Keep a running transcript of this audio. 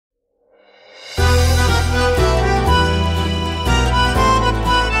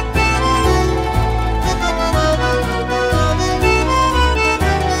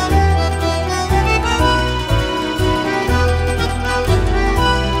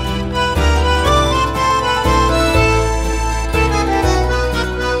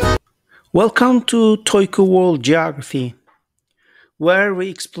Welcome to Toyko World Geography, where we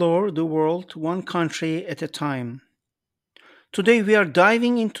explore the world one country at a time. Today we are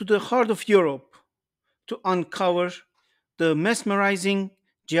diving into the heart of Europe to uncover the mesmerizing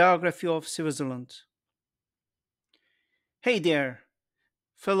geography of Switzerland. Hey there,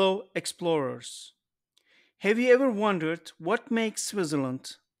 fellow explorers. Have you ever wondered what makes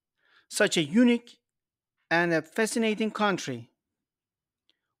Switzerland such a unique and a fascinating country?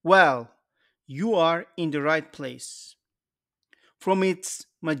 Well, you are in the right place. From its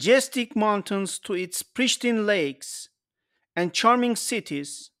majestic mountains to its pristine lakes and charming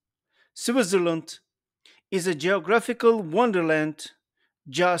cities, Switzerland is a geographical wonderland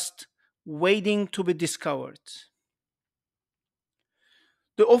just waiting to be discovered.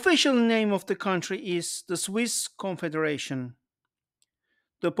 The official name of the country is the Swiss Confederation.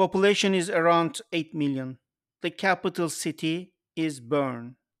 The population is around 8 million. The capital city is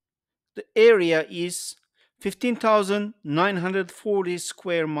Bern. The area is 15,940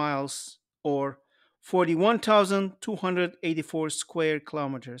 square miles or 41,284 square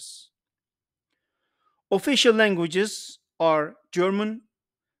kilometers. Official languages are German,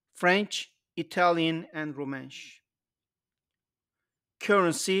 French, Italian, and Romansh.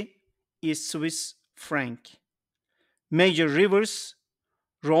 Currency is Swiss franc. Major rivers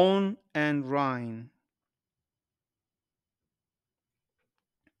Rhone and Rhine.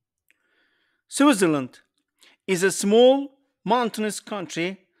 Switzerland is a small mountainous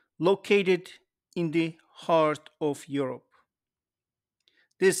country located in the heart of Europe.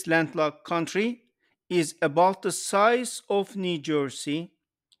 This landlocked country is about the size of New Jersey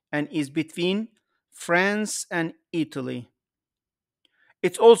and is between France and Italy.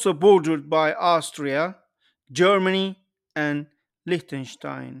 It's also bordered by Austria, Germany, and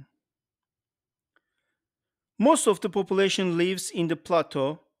Liechtenstein. Most of the population lives in the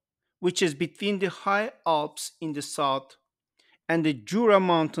plateau, which is between the high Alps in the south and the Jura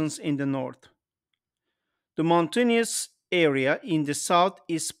Mountains in the north. The mountainous area in the south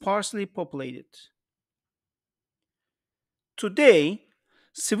is sparsely populated. Today,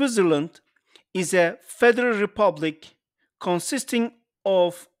 Switzerland is a federal republic consisting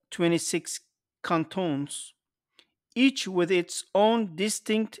of 26 cantons, each with its own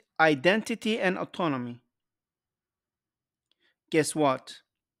distinct identity and autonomy. Guess what?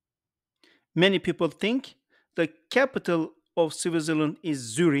 Many people think the capital of Switzerland is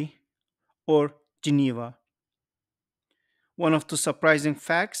Zurich or Geneva. One of the surprising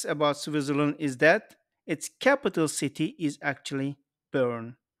facts about Switzerland is that its capital city is actually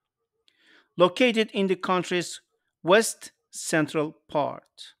Bern, located in the country's west central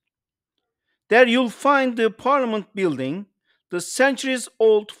part. There you'll find the Parliament building, the centuries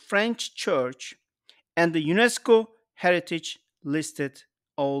old French church, and the UNESCO heritage listed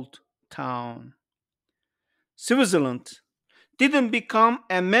Old Town. Switzerland didn't become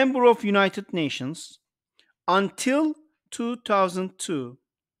a member of United Nations until 2002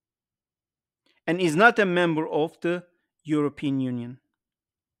 and is not a member of the European Union.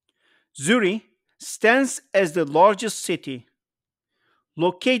 Zurich stands as the largest city,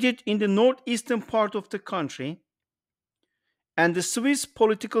 located in the northeastern part of the country, and the Swiss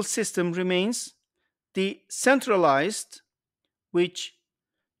political system remains decentralized, which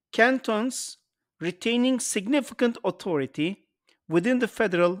cantons retaining significant authority within the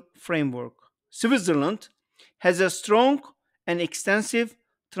federal framework. Switzerland has a strong and extensive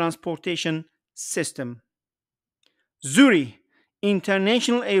transportation system. Zurich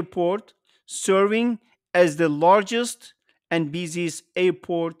International Airport, serving as the largest and busiest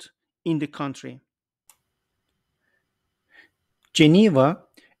airport in the country. Geneva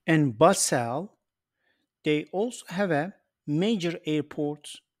and Basel, they also have a major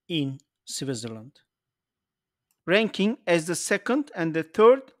airport in Switzerland, ranking as the second and the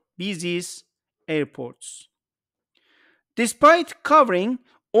third busiest airports. Despite covering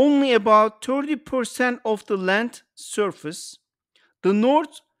only about 30% of the land surface, the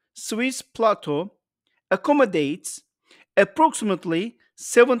North Swiss plateau accommodates approximately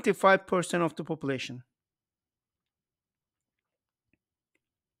 75% of the population.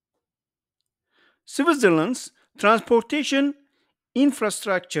 Switzerland's transportation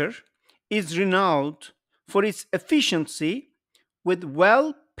infrastructure is renowned for its efficiency with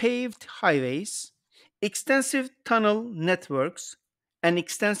well paved highways, extensive tunnel networks, and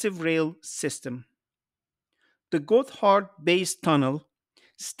extensive rail system. The Gotthard Base Tunnel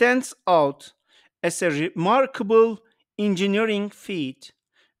stands out as a remarkable engineering feat,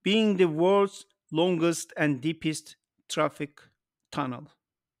 being the world's longest and deepest traffic tunnel,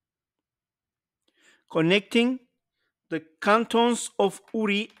 connecting the cantons of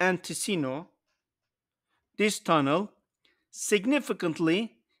Uri and Ticino, this tunnel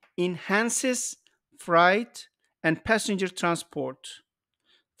significantly enhances freight and passenger transport,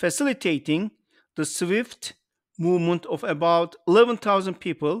 facilitating the swift movement of about 11,000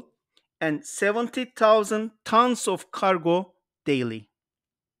 people and 70,000 tons of cargo daily.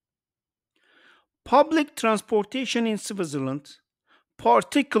 Public transportation in Switzerland,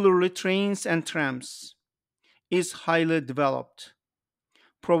 particularly trains and trams, is highly developed,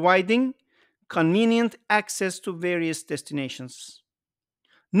 providing convenient access to various destinations.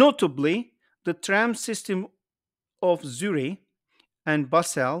 Notably, the tram system of Zurich and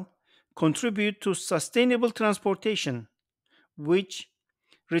Basel contribute to sustainable transportation, which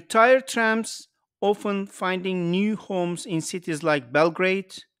retired trams often finding new homes in cities like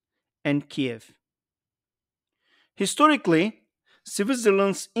Belgrade and Kiev. Historically,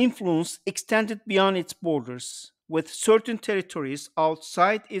 Switzerland's influence extended beyond its borders, with certain territories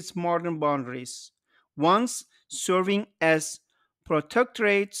outside its modern boundaries, once serving as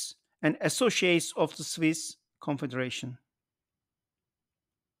protectorates and associates of the Swiss Confederation.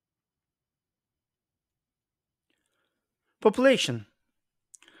 Population.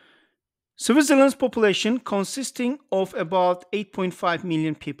 Switzerland's population, consisting of about 8.5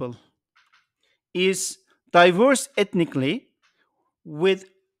 million people, is diverse ethnically, with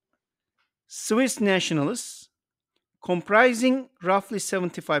Swiss nationalists comprising roughly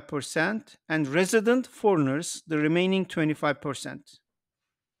 75% and resident foreigners the remaining 25%.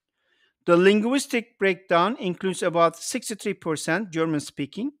 The linguistic breakdown includes about 63% German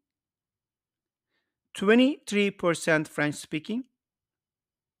speaking, 23% French speaking,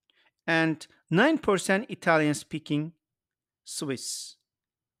 and 9% Italian speaking Swiss,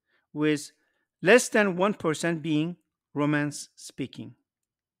 with less than 1% being Romance speaking.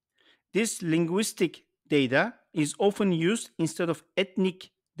 This linguistic data is often used instead of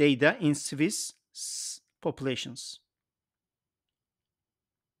ethnic data in Swiss populations.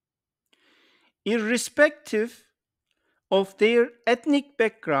 Irrespective of their ethnic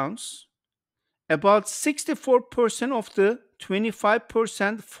backgrounds, about 64% of the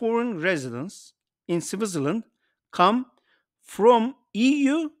 25% foreign residents in Switzerland come from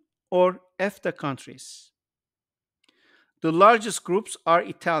EU or EFTA countries. The largest groups are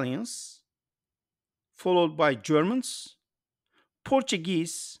Italians, followed by Germans,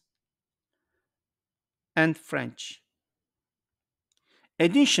 Portuguese, and French.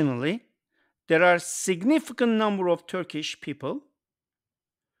 Additionally, there are significant number of Turkish people,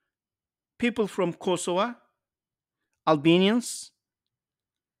 people from Kosovo, Albanians,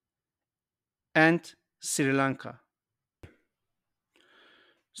 and Sri Lanka.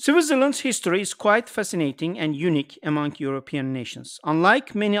 Switzerland's history is quite fascinating and unique among European nations.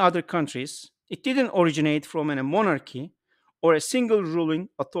 Unlike many other countries, it didn't originate from a monarchy or a single ruling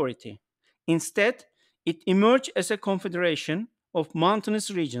authority. Instead, it emerged as a confederation of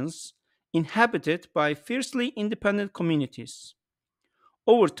mountainous regions inhabited by fiercely independent communities.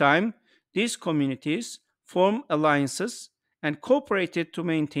 Over time, these communities formed alliances and cooperated to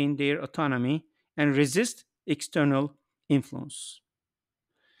maintain their autonomy and resist external influence.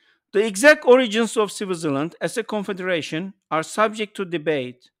 The exact origins of Switzerland as a confederation are subject to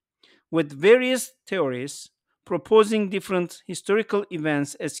debate, with various theories proposing different historical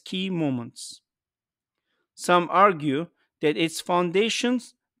events as key moments. Some argue that its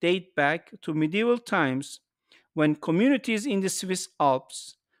foundations date back to medieval times when communities in the Swiss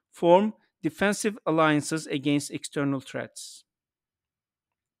Alps formed defensive alliances against external threats.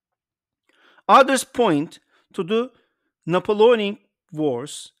 Others point to the Napoleonic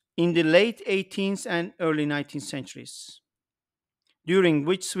Wars in the late 18th and early 19th centuries, during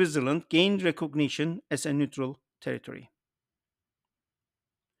which Switzerland gained recognition as a neutral territory.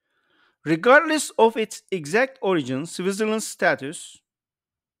 Regardless of its exact origin, Switzerland's status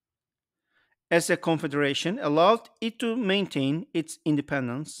as a confederation allowed it to maintain its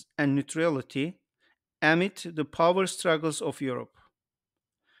independence and neutrality amid the power struggles of Europe.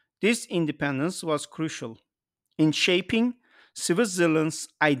 This independence was crucial in shaping Switzerland's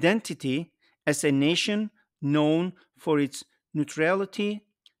identity as a nation known for its neutrality,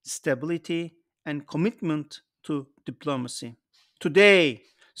 stability, and commitment to diplomacy. Today,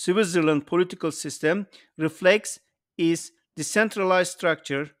 Switzerland's political system reflects its decentralized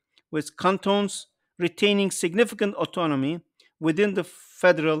structure, with cantons retaining significant autonomy within the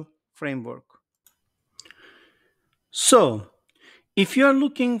federal framework. So, if you are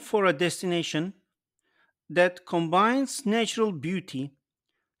looking for a destination that combines natural beauty,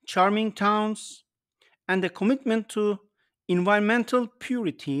 charming towns, and a commitment to environmental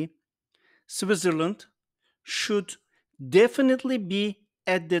purity, Switzerland should definitely be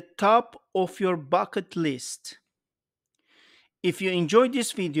at the top of your bucket list. If you enjoyed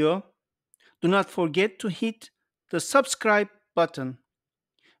this video, do not forget to hit the subscribe button.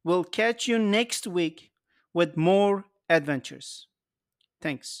 We'll catch you next week with more adventures.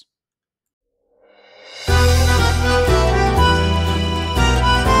 Thanks.